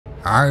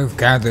I've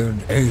gathered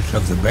 8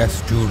 of the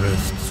best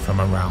duelists from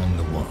around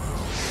the world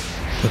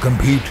to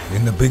compete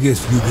in the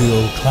biggest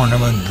Yu-Gi-Oh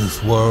tournament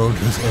this world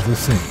has ever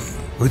seen,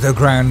 with a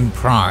grand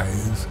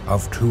prize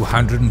of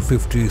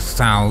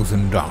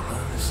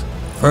 $250,000.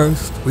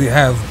 First, we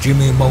have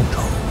Jimmy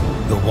MOTO,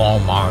 the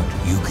Walmart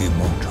YUGI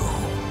MOTO.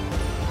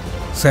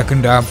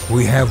 Second up,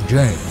 we have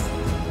Zhang,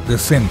 the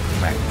Simp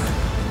Magnet.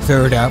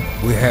 Third up,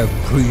 we have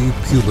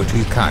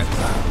pre-puberty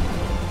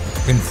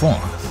KAIBA. In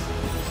fourth,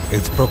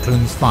 it's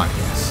Brooklyn's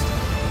finest,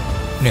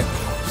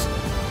 Nichols.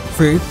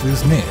 Fifth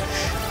is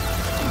Nish,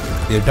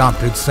 the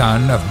adopted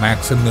son of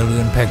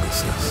Maximilian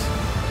Pegasus.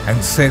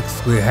 And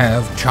sixth, we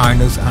have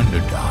China's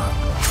underdog,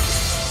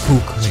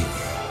 FOOK-MI.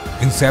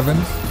 In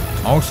seventh,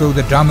 also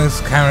the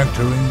dumbest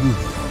character in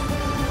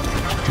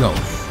Yu-Gi-Oh, Joey.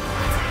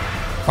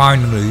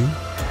 Finally,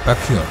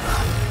 BAKURA.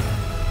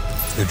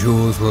 The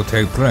duels will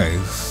take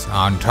place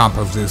on top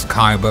of this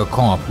KAIBA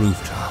co-op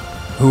rooftop.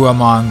 Who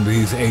among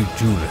these 8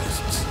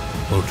 duelists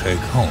will take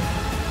home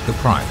the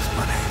prize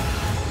money?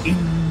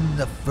 In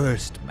the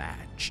first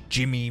match,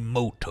 Jimmy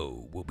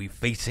MOTO will be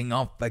facing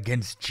off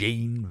against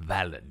Jane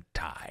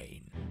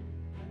Valentine.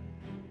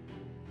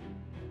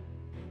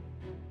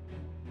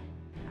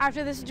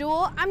 After this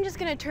duel, I'm just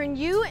gonna turn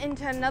you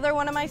into another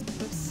one of my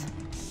simps.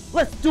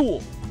 Let's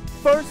duel!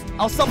 First,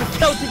 I'll summon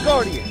Celtic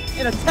Guardian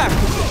and attack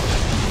position.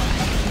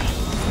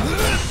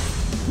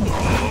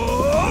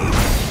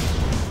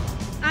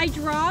 I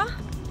draw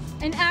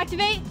and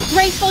activate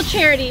Graceful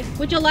Charity,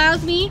 which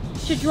allows me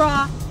to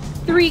draw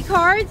 3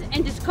 cards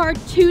and discard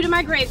 2 to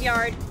my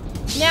graveyard.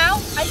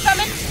 Now, I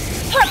summon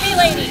HARPY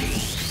Lady.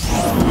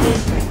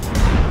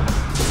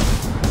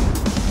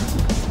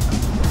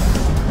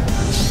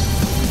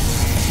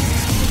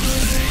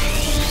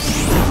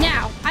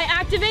 Now, I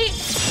activate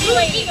Blue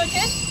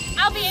Egotist.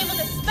 I'll be able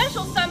to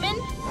special summon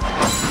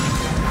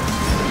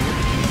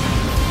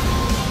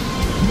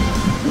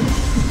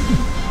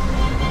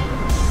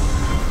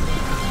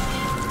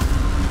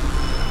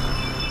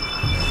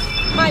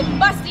my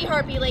BUSTY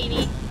HARPY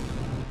Lady.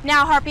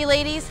 Now, HARPY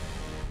ladies,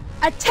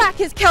 attack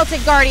his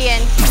Celtic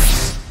Guardian.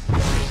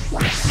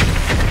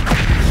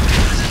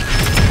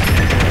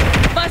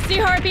 BUSTY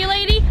HARPY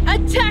Lady,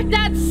 attack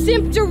that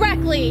simp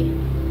directly.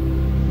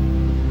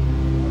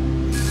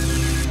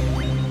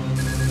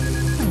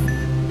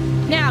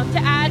 Now, to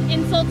add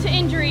insult to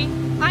injury,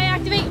 I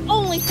activate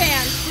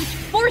OnlyFans, which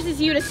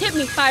forces you to tip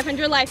me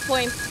 500 life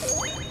points.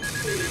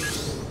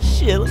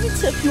 Shit, let me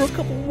tip you a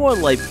couple more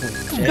life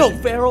points. Jay. No,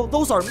 Pharaoh,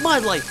 those are my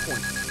life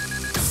points.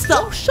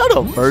 Stop, shut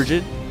up,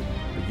 virgin.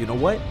 But you know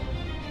what?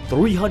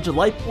 300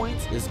 life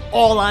points is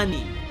all I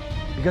need,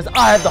 because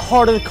I have the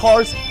heart of the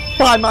cards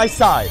by my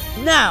side.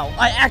 Now,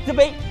 I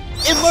activate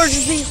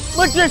Emergency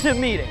Magician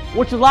Meeting,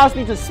 which allows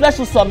me to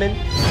special summon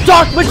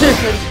Dark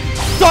Magician,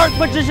 Dark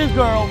Magician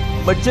Girl,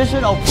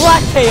 Magician of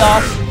Black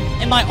Chaos,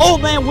 and my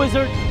old man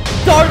wizard,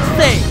 Dark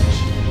Sage.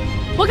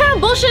 What kind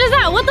of bullshit is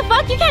that? What the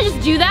fuck? You can't just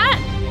do that.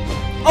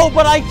 Oh,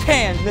 but I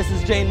can,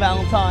 Mrs. Jane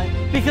Valentine,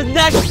 because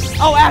next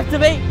I'll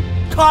activate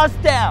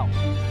Cast Down,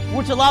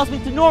 which allows me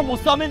to normal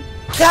summon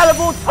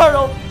Catapult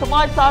Turtle to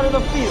my side of the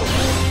field.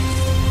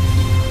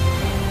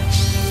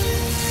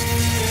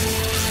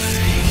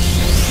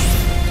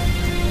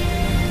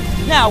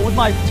 Now, with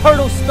my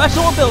Turtle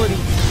special ability,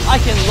 I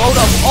can load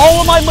up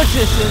all of my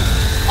magicians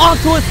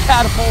onto his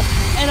catapult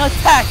and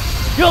attack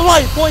your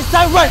life points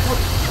directly.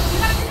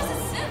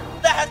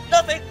 That has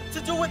nothing to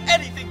do with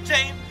anything,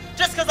 Jane.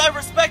 Just because I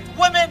respect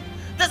women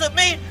doesn't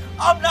mean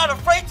I'm not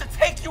afraid to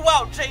take you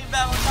out, Jane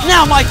Valentine.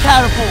 Now my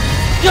catapult,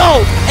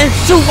 go and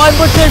shoot my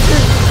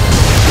magician.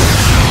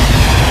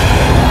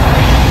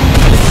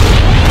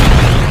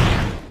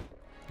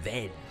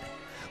 Then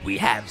we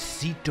have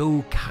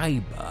SETO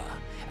KAIBA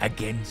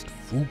against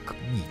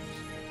FOOK-MI.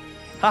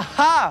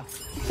 Haha!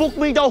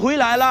 FOOK-MI 都回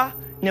来啦！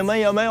你们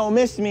有没有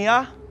miss me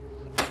啊？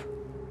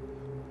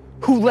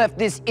 Who left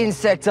this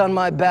insect on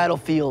my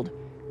battlefield?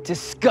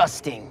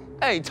 Disgusting.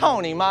 哎，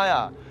操你妈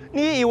呀！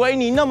你以为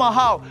你那么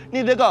好，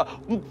你这个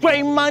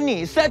great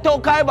money settle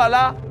开吧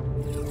啦？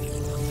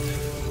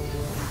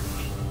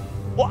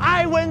我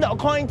I win the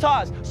coin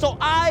toss, so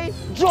I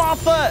draw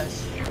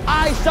first.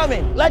 I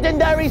summon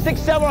legendary 6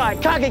 samurai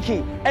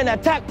Kageki and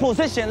attack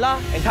position 啦。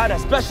and 他的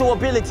special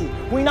ability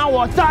会让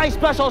我再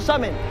special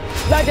summon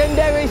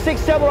legendary 6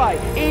 samurai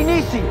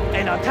Inishi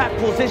and attack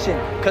position。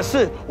可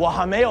是我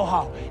还没有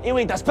好，因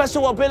为 the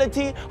special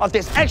ability of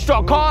this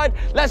extra card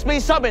lets me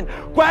summon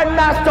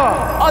Grandmaster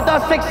of the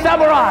 6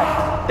 samurai.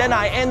 Then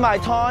I end my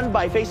turn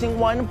by facing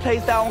 1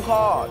 place down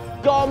card.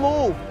 Go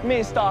move,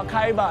 Mr.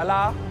 KAIBA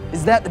啦。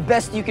Is that the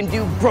best you can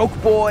do, broke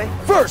boy?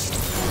 First,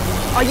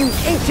 I use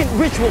ancient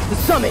rituals to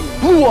summon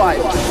Blue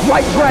Eyes,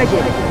 White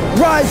Dragon,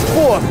 rise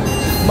forth,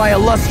 my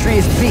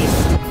illustrious beast.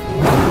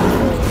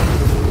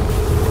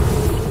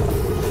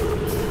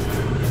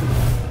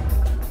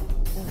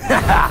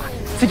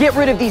 To get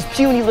rid of these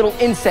puny little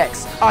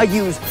insects, I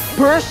use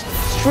Burst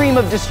Stream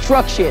of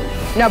Destruction.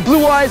 Now,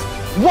 Blue Eyes,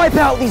 wipe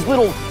out these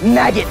little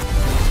maggots.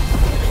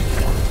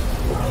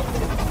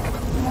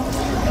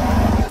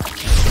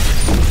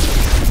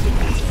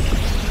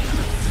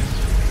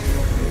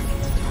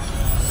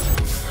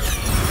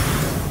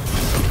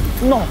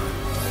 No.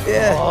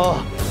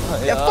 Yeah.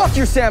 Yeah, fuck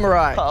your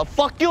samurai.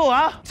 Fuck you,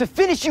 huh? To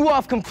finish you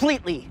off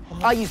completely,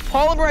 I use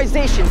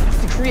polymerization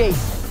to create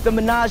the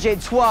menage a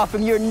trois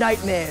from your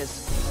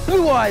nightmares.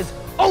 Blue Eyes,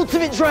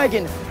 Ultimate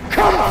Dragon,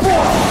 come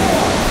forth!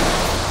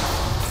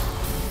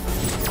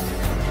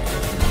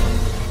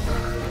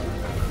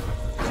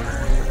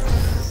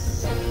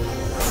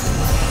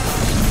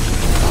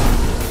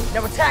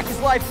 Now attack his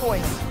life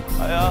points.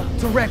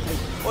 Directly.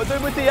 我对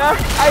不起啊！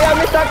哎呀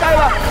，Mr.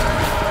 KAIBA，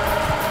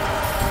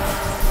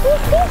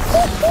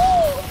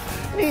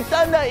 你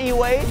真的以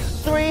为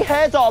three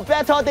heads are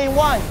better than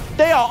one?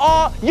 They are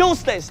all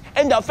useless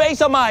in the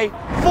face of my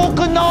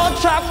FOOK-MI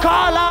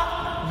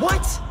Chakala.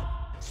 What?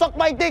 Suck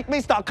my dick,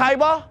 Mr.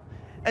 KAIBA,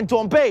 and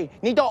准备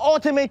你的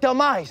ultimate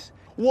demise.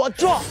 我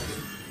做。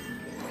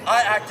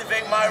I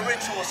activate my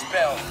ritual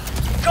spell,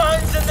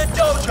 Guns in the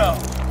Dojo.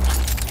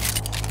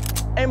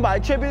 And by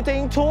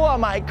attributing 2 of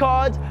my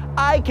cards,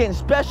 I can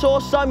special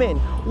summon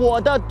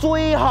我的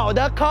最好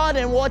的 card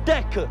in 我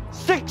deck,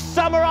 6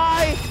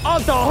 Samurai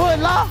of the Hood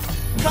啦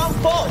Come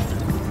forth!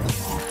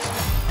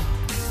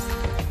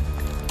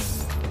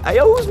 Hey,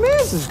 yo, whose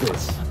man's is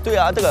this? 对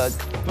啊，这个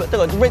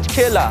rich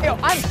killer. Yo,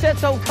 I'm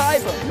SETO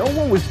KAIBA. No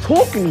one was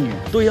talking to you.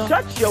 对啊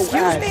Shut your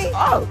Excuse ass me?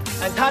 Oh,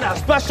 and 他的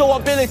special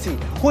ability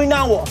会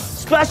让我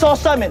special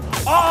summon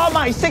all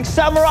my 6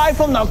 samurai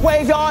from the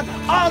graveyard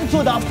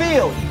onto the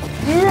field.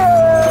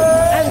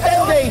 Yeah! And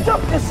then they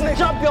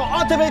jump your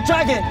ultimate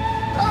dragon.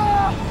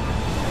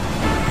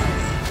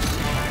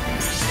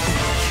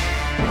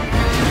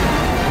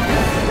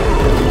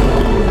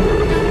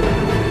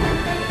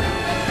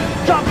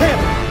 Drop him.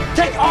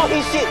 Take all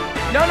his shit.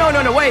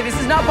 No, wait, this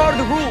is not part of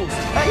the rules.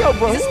 Hey, yo,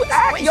 bro.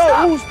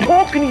 Who's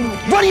talking to you?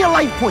 Run your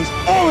life points.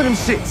 All of them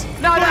shits.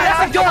 No,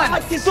 that's a gun.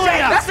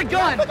 That's a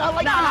gun.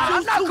 Nah,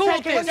 I'm not cool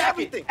with this.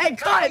 Everything. Hey,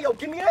 cut it. Yo,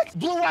 give me that.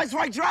 Blue Eyes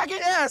Right Dragon?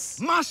 Yes.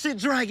 My shit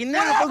dragon.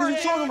 Now, what are you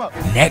talking about?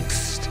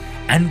 Next,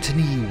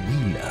 Anthony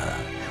Wheeler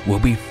will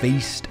be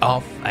faced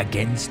off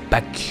against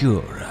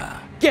BAKURA.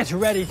 Get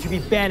ready to be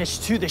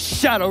banished to the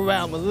Shadow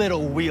Realm,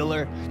 little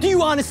Wheeler. Do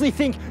you honestly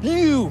think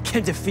you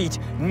can defeat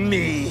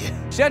me?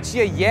 Shut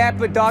your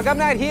yapper, dog. I'm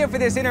not here for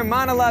this inner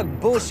monologue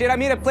bullshit.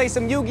 I'm here to play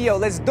some Yu-Gi-Oh!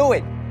 Let's do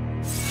it.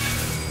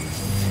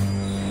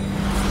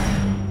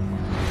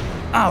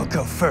 I'll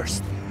go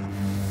first.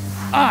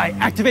 I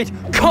activate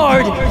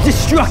Card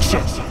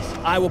Destruction.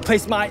 I will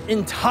place my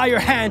entire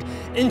hand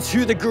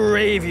into the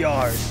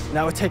graveyard. And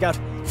I will take out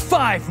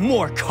 5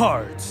 more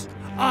cards.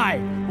 I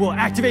will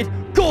activate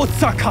Gold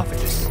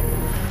Sarcophagus,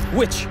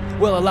 which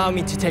will allow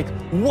me to take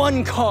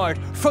 1 card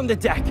from the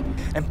deck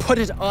and put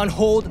it on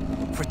hold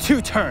for 2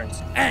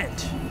 turns. And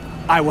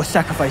I will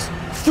sacrifice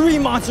 3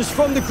 monsters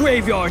from the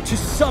graveyard to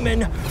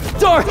summon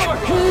Dark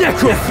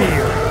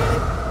Necrofear.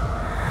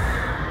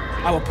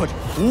 I will put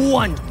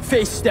 1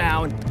 face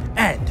down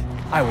and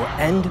I will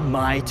end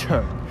my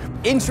turn.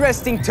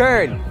 Interesting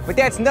turn, but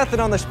that's nothing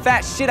on the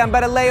fat shit I'm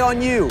about to lay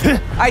on you.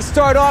 I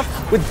start off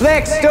with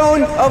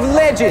Blackstone of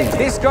Legend.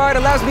 This card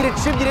allows me to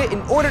tribute it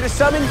in order to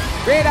summon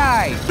Red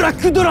Eyes. Black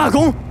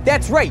Dragon?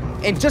 That's right,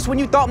 and just when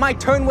you thought my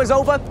turn was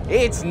over,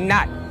 it's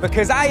not,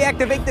 because I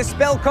activate the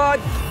spell card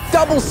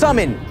Double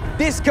Summon.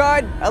 This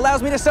card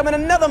allows me to summon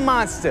another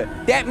monster,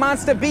 that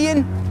monster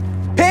being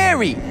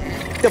Perry,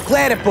 the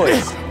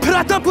platypus.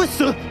 Platypus?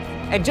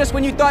 And just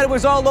when you thought it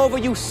was all over,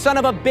 you son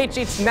of a bitch,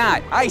 it's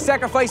not. I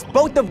sacrificed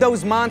both of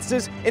those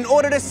monsters in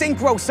order to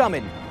synchro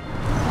summon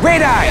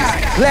Red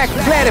Eyes, Black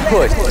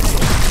Platypus.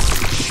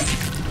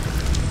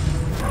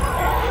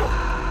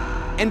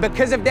 And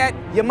because of that,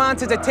 your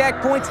monster's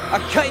attack points are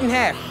cut in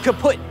half,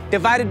 kaput,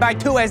 divided by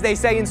 2 as they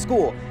say in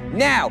school.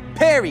 Now,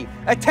 Perry,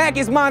 attack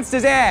his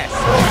monster's ass.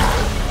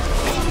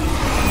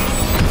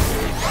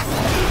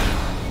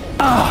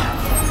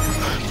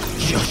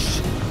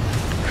 Yes.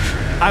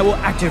 I will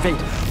activate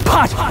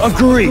Pot of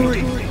Greed,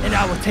 and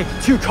I will take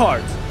 2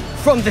 cards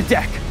from the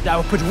deck. And I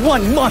will put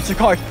 1 monster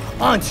card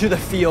onto the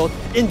field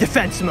in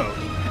defense mode.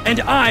 And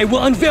I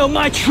will unveil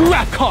my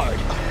trap card,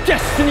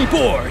 Destiny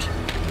Board.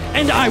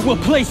 And I will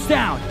place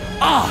down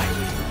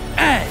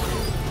I-N-A.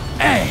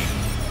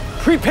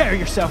 Prepare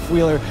yourself,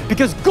 Wheeler,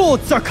 because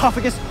Gold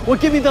Sarcophagus will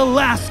give me the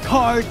last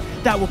card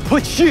that will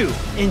put you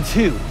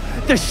into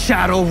the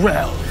Shadow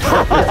Realm.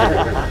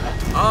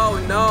 Oh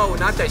no,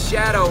 not the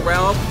Shadow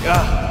Realm.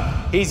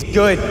 He's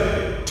good,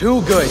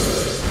 too good,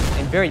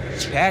 and very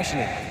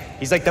passionate.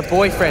 He's like the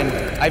boyfriend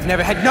I've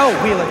never had. No,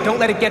 Wheeler, don't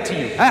let it get to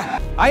you.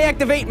 I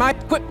activate my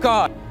equip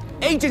card,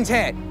 Agent's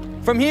Hat.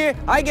 From here,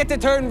 I get to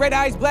turn Red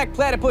Eyes Black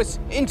Platypus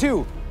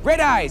into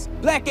Red Eyes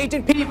Black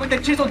Agent P with the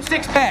chiseled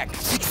 6-pack.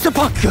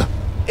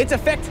 Its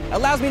effect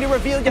allows me to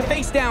reveal your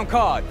face down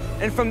card.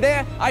 And from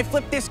there, I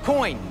flip this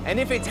coin. And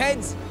if it's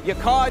heads, your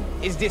card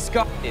is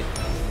discarded.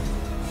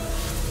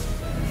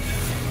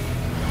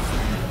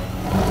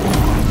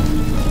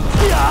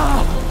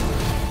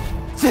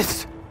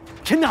 This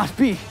cannot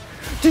be.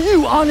 Do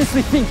you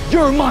honestly think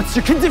your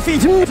monster can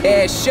defeat me?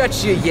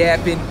 Shut your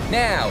yapping.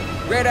 Now,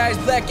 Red Eyes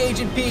Black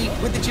Agent P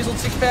with the chiseled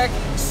 6-pack,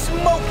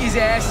 smoke his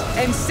ass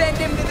and send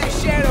him to the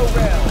Shadow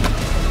Realm.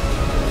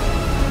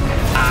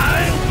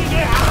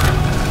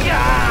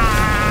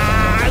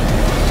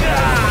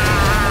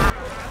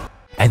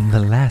 And the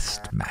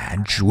last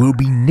match will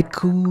be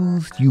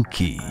Nichols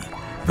Yuki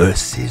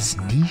versus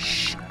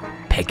Nish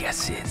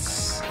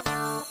Pegasus.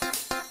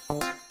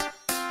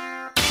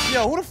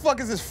 Yo, who the fuck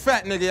is this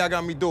fat nigga y'all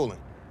got me dueling?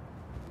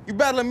 You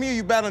battling me or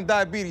you battling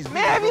diabetes?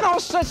 Man, if you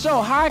don't shut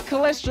your high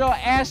cholesterol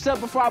ass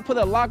up before I put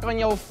a lock on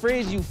your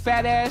fridge, you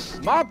fat ass.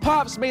 My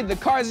pops made the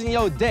cards in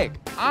your deck.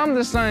 I'm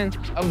the son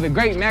of the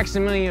great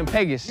Maximilian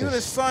Pegasus. You're the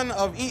son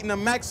of eating a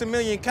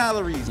Maximilian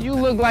calories. You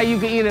look like you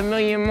could eat 1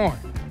 million more.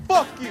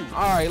 Fuck you.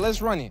 All right,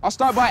 let's run it. I'll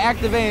start by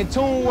activating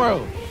Toon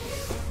World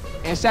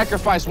and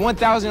sacrifice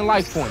 1,000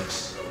 life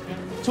points.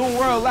 Toon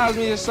World allows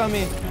me to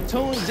summon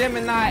Toon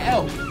Gemini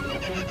Elf.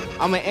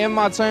 I'm gonna end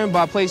my turn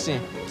by placing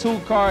 2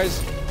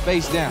 cards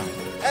face down.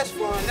 That's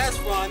fine, that's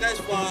fine, that's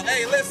fine.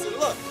 Hey, listen,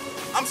 look.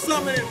 I'm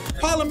summoning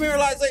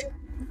polymerization.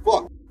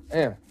 Fuck.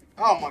 Yeah.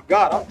 Oh my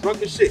God, I'm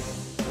drunk as shit.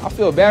 I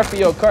feel bad for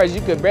your cards.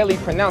 You could barely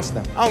pronounce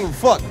them. I don't give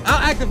a fuck.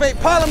 I'll activate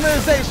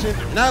polymerization,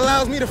 and that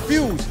allows me to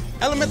fuse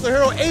Elemental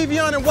Hero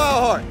Avion and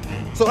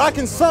Wildheart, so I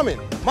can summon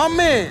my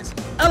man's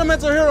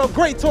Elemental Hero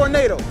Great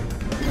Tornado.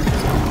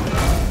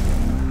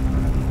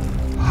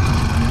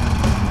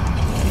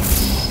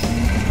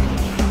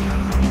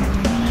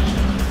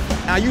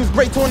 Now use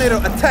Great Tornado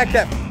to attack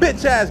that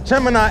bitch-ass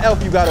Gemini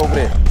Elf you got over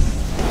there.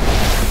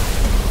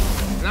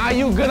 Nah,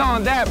 you good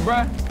on that,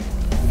 bruh.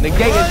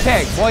 Negate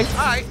attack, boy.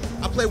 All right,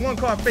 I play 1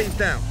 card face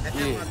down. That's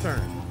my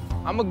turn.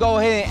 I'm gonna go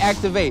ahead and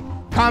activate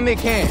Comic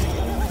Hand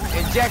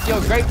and jack your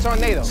Great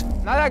Tornado.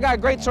 Now that I got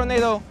Great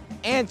Tornado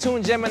and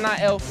Toon Gemini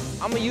Elf,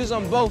 I'm gonna use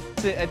them both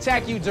to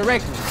attack you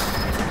directly.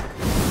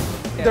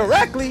 Yeah.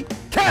 Directly?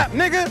 Cap,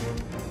 nigga!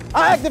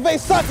 I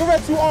activate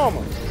Sakuretsu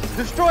Armor.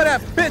 Destroy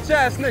that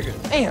bitch-ass nigga.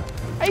 Damn.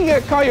 How you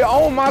gonna call your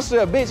own monster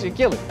a bitch and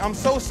kill it? I'm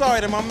so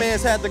sorry that my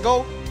man's had to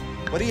go,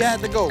 but he had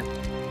to go.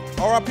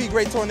 R.I.P.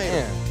 Great Tornado.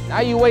 Yeah. Now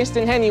you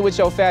wasting Henny with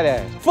your fat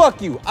ass.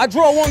 Fuck you. I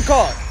draw 1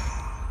 card.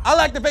 I'll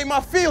activate my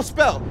field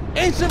spell,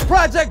 Ancient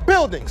Project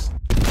Buildings.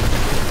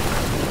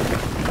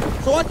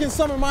 So I can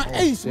summon my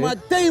ace, my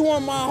day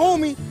one, my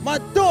homie, my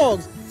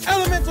dogs,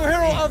 Elemental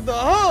Hero of the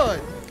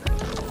Hood.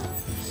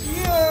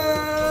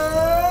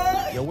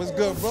 Yeah. Yo, what's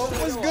good, bro?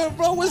 What's good,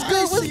 bro? What's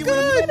good? What's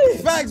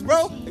good? Facts,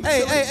 bro.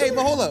 Hey,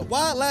 but hold up.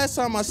 Why last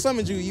time I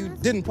summoned you, you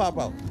didn't pop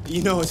out?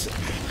 You know,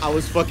 I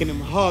was fucking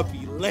them harpy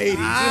ladies.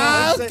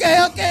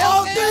 Okay.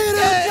 All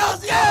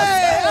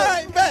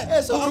right, bet.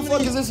 Hey, so who the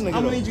fuck is this nigga?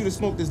 I'm gonna need you to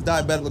smoke this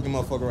diabetic looking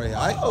motherfucker right here,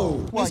 all right? Oh,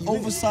 this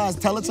oversized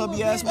Teletubby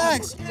ass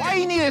Facts. Why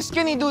you need a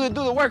skinny dude to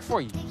do the work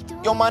for you?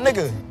 Yo, my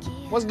nigga.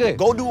 What's good?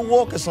 Go do a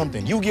walk or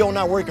something. Yu-Gi-Oh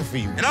not working for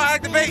you. And I'll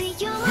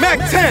activate Mac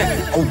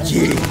 10. Oh,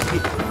 yeah.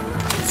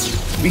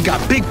 We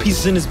got big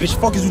pieces in this bitch.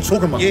 Fuck is you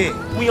talking about? Yeah.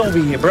 We over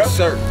here, bro.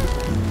 Sir.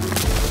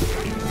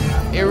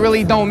 It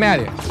really don't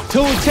matter.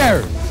 2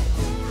 terror.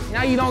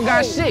 Now you don't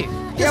got shit.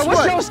 Yeah,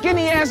 what your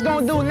skinny ass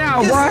gonna do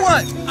now, Guess boy?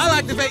 what? I'll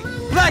activate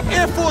Black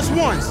Air Force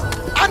Ones.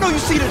 I know you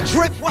see the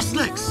drip. What's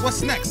next?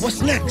 What's next?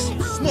 What's next?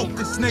 Smoke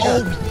this nigga.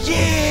 Oh,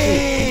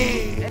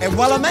 yeah. And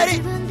while I'm at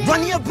it,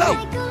 run your belt.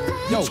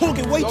 You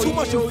talking way too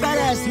much, you fat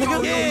ass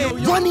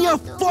nigga. Run your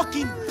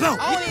fucking belt.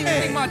 I don't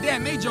even think my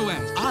dad made your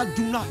ass. I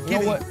do not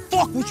give a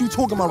fuck what you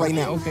talking about right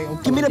now. Okay.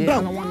 Give me the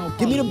belt.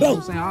 Give me the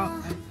belt. You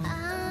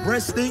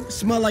Breast stink,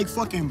 smell like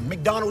fucking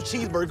McDonald's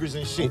cheeseburgers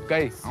and shit.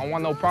 Okay, I don't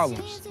want no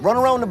problems. Run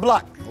around the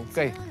block.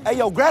 Okay. Hey,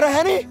 yo, grab a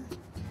Henny.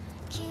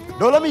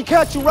 Don't let me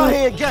catch you right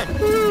here again.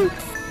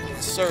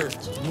 Yes, sir. You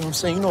know what I'm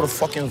saying? You know the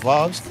fucking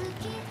vibes.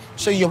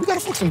 So, yo, we gotta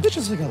fuck some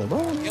bitches together,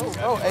 bro.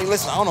 Yo, hey,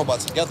 listen, I don't know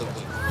about together,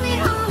 but...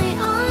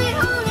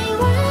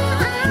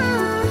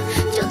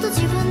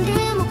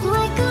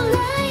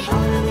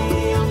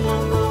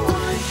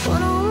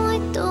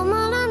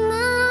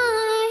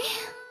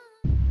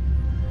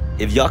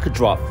 If y'all could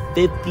drop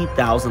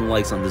 50,000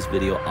 likes on this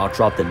video, I'll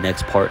drop the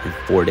next part in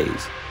 4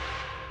 days.